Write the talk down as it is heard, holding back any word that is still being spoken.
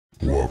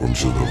Welcome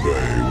to the Bay,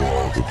 where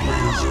all the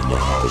players in the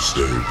house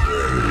stay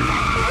paid.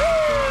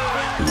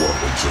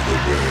 Welcome to the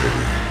Bay,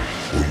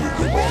 where you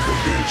can walk a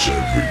bitch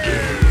every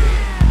day.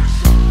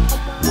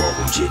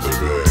 Welcome to the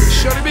Bay.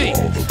 Shorty B,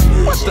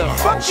 what the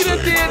fuck you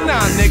done did now,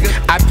 nigga?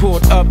 I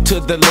pulled up to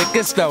the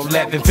liquor store,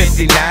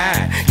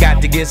 11:59.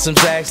 Got to get some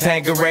Zax,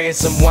 Tanqueray, and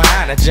some wine.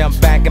 I jump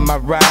back in my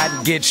ride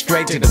and get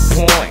straight to the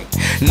point.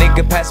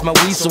 Nigga, pass my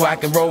weed so I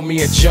can roll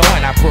me a joint.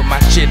 I put my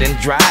shit in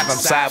drive, I'm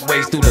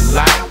sideways through the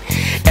light.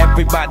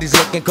 Everybody's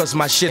looking cause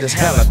my shit is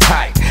hella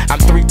tight. I'm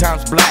 3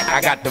 times black,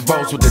 I got the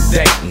votes with the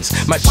Daytons.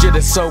 My shit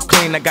is so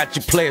clean, I got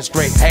you players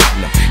straight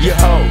hating them. You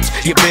hoes,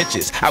 you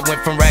bitches, I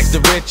went from rags to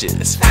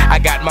riches. I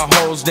got my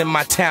hoes, then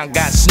my town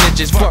got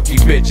snitches. Fuck you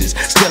bitches,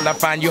 still I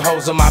find you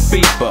hoes on my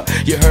beeper.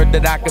 You heard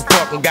that I can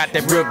fuck and got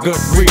that real good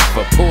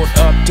reefer. Pulled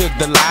up to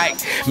the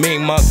light,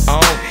 mean mug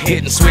on.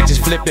 Hitting switches,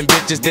 flipping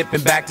bitches,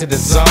 dipping back to the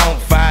zone.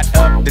 Fired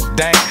up the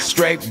dank,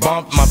 straight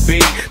bumped my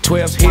beat.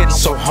 12's hitting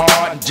so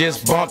hard and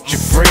just bumped you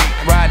free.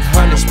 Riding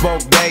 100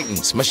 spoke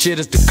Daytons, my shit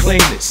is the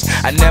cleanest.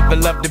 I never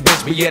loved the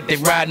bitch, but yet they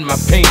riding my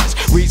penis.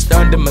 Reached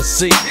under my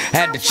seat,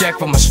 had to check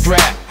for my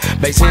strap.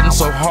 Bass hitting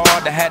so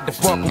hard, I had to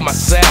fuck with my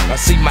sap. I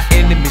see my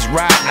enemies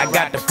riding, I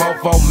got the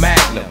 4-4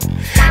 Magnum.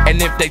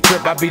 And if they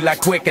trip, I be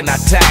like quick and I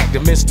tag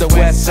them. Mr.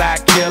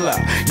 Westside Killer,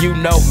 you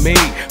know me,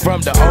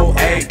 from the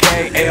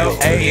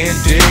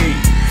O-A-K-L-A-N-D.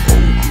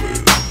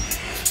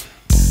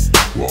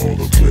 Where all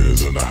the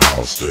players in the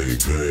house stay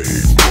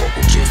paid.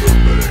 Welcome to the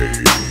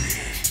Bay,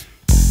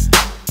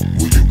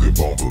 where you can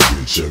bump a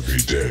bitch every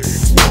day.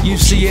 You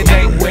see, it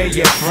ain't where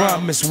you're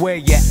from, it's where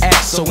you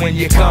at. So when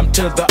you come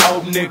to the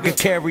old nigga,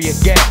 carry a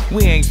gap.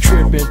 We ain't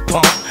tripping,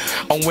 punk,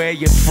 on where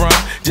you're from.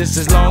 Just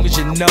as long as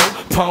you know,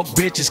 punk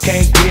bitches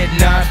can't get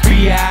none.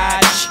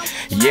 Biatch,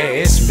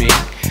 yeah, it's me,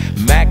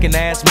 Mackin'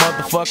 ass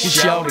motherfucking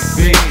Shorty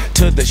B.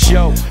 To the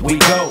show we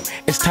go,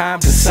 it's time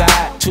to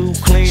side. 2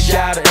 clean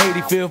shot of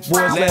 85th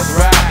boys, let's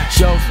ride.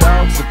 Show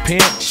dogs a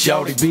pimp,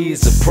 Shorty B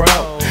is a pro.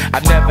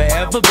 I've never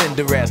ever been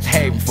the rest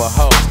hating for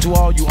hoes. To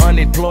all you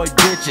unemployed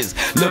bitches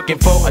looking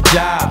for a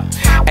job,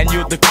 and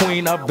you're the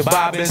queen of the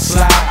bob and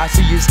slide. I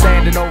see you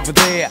standing over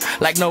there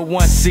like no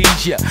one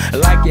sees you,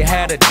 like you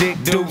had a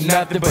dick do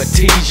nothing but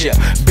tease you.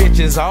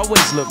 Bitches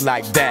always look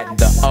like that,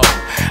 the O.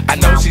 I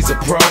know she's a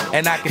pro,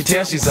 and I can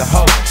tell she's a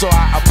hoe. So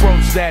I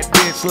approached that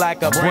bitch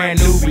like a brand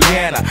new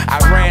Vienna. I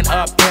ran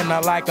up in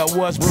her like I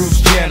was Bruce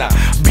Jenner.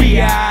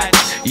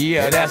 Biatch,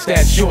 yeah, that's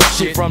that short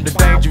shit from the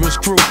Dangerous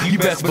Crew. You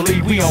best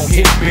believe we on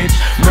hit, bitch.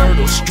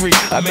 Myrtle Street,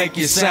 I make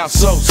you sound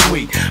so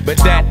sweet, but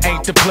that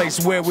ain't the place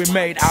where we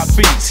made our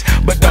beats.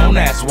 But don't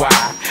ask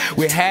why,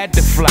 we had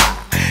to fly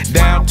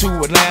down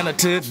to Atlanta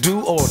to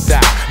do or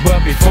die.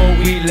 But before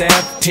we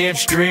left 10th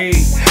Street,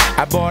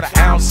 I bought an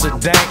ounce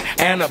of dank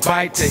and a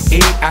bite to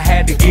eat. I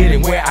had to get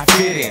in where I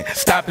fit in,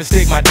 stop and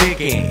stick my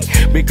dick in,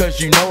 because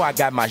you know I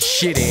got my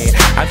shit in.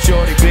 I'm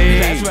Shorty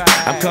B,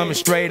 I'm coming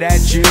straight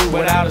at you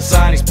without a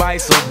Sonic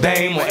Spice or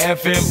Dame or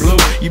FM Blue.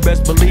 You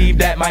best believe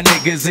that my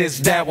niggas is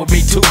down with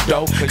me too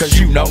though, cause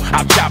you know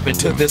I'm chopping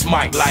to this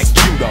mic like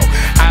judo.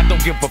 I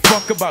don't give a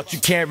fuck about you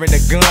carrying a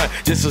gun,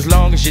 just as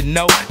long as you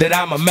know that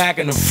I'm a Mac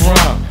in the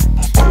front.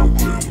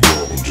 Oakland,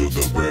 welcome to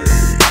the Bay,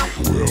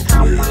 where a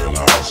player in the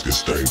house can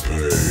stay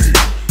paid.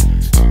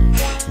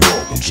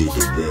 Welcome to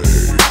the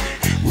Bay,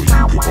 where you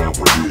can bump a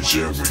bitch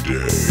every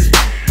day.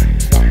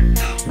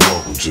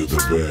 Welcome to the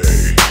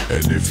Bay,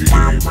 and if your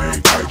game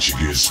ain't tight, you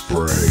get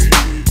sprayed.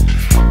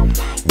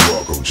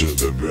 Welcome to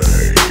the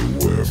Bay,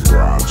 where if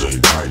rhymes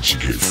ain't tight, you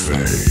get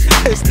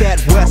fade. It's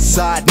that west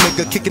side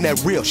nigga kicking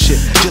that real shit,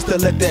 just to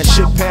let that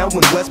shit pound.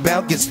 When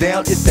westbound gets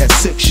down, it's that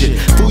sick shit.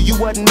 Fool, you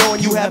wasn't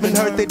knowing, you haven't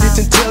heard, they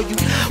didn't tell you.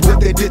 What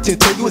they didn't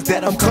tell you is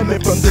that I'm coming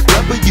from the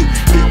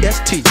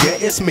W-E-S-T,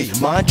 yeah, it's me.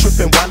 Mind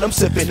tripping while I'm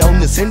sipping on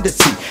this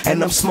Hennessy,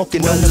 and I'm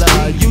smoking on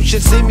the You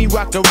should see me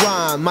rock a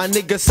rhyme, my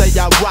niggas say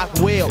I rock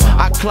well.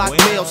 I clock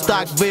mail,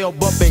 stock veil,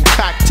 bumping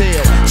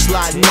cocktail,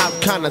 sliding out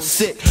kinda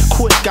sick.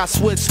 Quick, I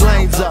switch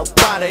lanes up,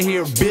 outta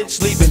here,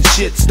 bitch, leaving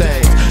shit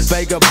stains.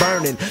 Vega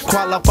burning,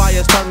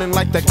 qualifiers turning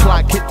like the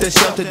clock hit the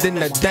shelter, then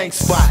the dank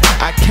spot.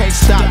 I can't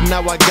stop,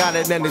 now I got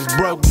it and it's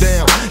broke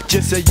down.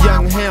 Just a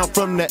young hound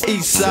from the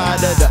east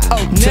side of the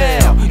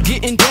hotel. Now,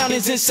 getting down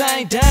is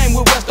insane, dang,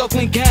 with West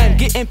Oakland gang.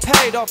 Getting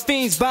paid off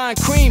fiends buying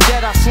cream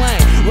that I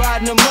slang.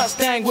 Riding a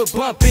Mustang with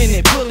bump in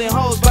it, pulling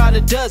hoes by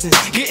the dozens.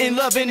 Getting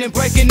loving and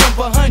breaking them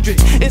for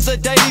hundreds. It's a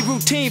daily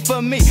routine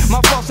for me,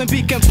 my faults and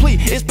be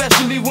complete,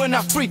 especially when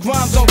I freak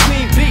rhymes on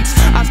clean beats.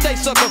 I stay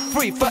sucker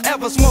free,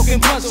 forever smoking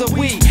blunts of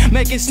weed,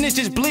 making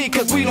snitches bleed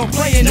cause we don't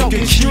play in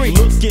Oakland Street.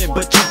 Looking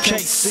but you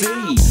can't see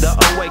the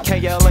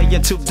O-A-K-L-A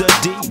into the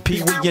D,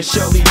 Pee-wee and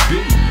Shorty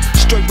B.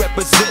 Straight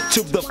represent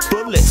to the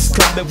fullest,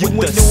 coming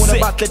with the sick. Knowing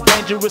about the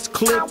Dangerous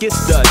Click,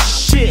 it's the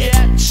shit.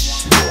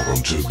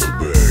 Welcome to the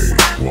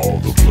Bay, where all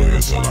the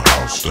players in the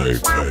house stay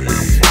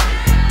paid.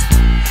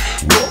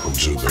 Welcome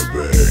to the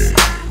Bay,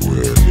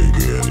 where a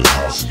nigga in the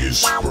house gets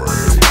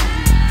sprayed.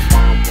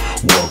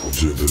 Welcome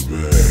to the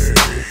Bay,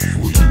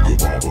 where you can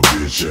bump a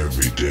bitch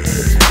every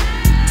day.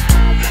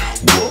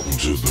 Welcome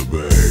to the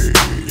Bay,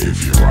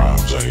 if your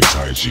rhymes ain't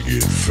tight, you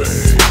get fed.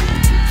 Bay.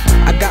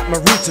 I got my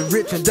roots in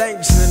rich and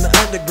dangerous in the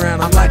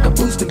underground. I'm like a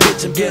boosted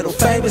bitch, I'm ghetto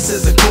famous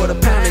as a quarter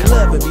pound. They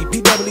loving me,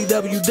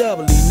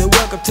 PWWW. Now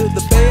welcome to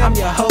the Bay, I'm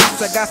your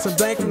host. I got some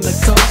bank from the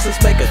coast, let's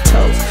make a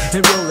toast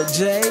and roll a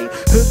J.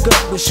 Hook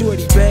up with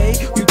Shorty Bay.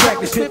 We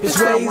practice Pippin's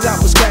ways, I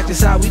was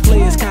practice how we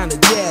play is kinda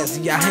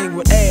jazzy. I hang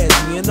with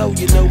Azzy, you know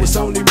it's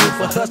only room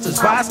for hustlers.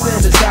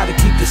 Bystanders how to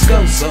keep the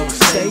scope, so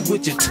stay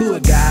with your tour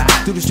guide.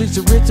 Through the streets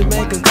of Richmond,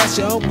 man, cause that's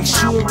your only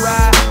sure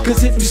ride.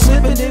 Cause if you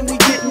slippin', then we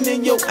gettin'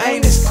 in your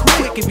anus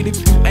quick. If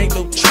you ain't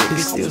no trick,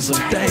 it's still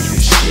some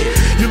dangerous shit.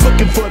 You're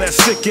looking for that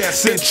sick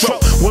ass intro.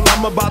 Well,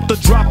 I'm about to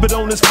drop it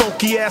on this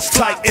funky ass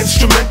tight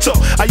instrumental.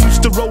 I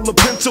used to roll a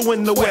pencil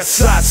in the West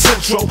Side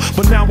Central,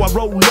 but now I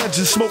roll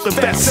legends, smoking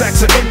fat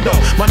sacks of endo.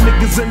 My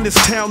niggas in this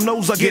town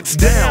knows I gets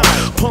down,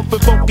 pumping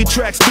funky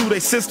tracks through they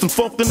system,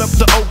 funking up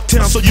the Oak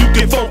Town so you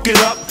can funk it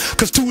up.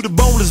 Cause To The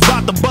Bone is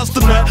about to bust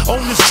a nut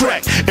on this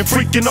track and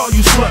freaking all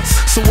you sluts.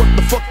 So what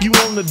the fuck you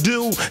wanna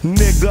do,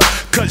 nigga?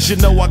 Cause you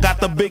know I got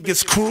the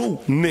biggest crew,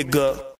 nigga.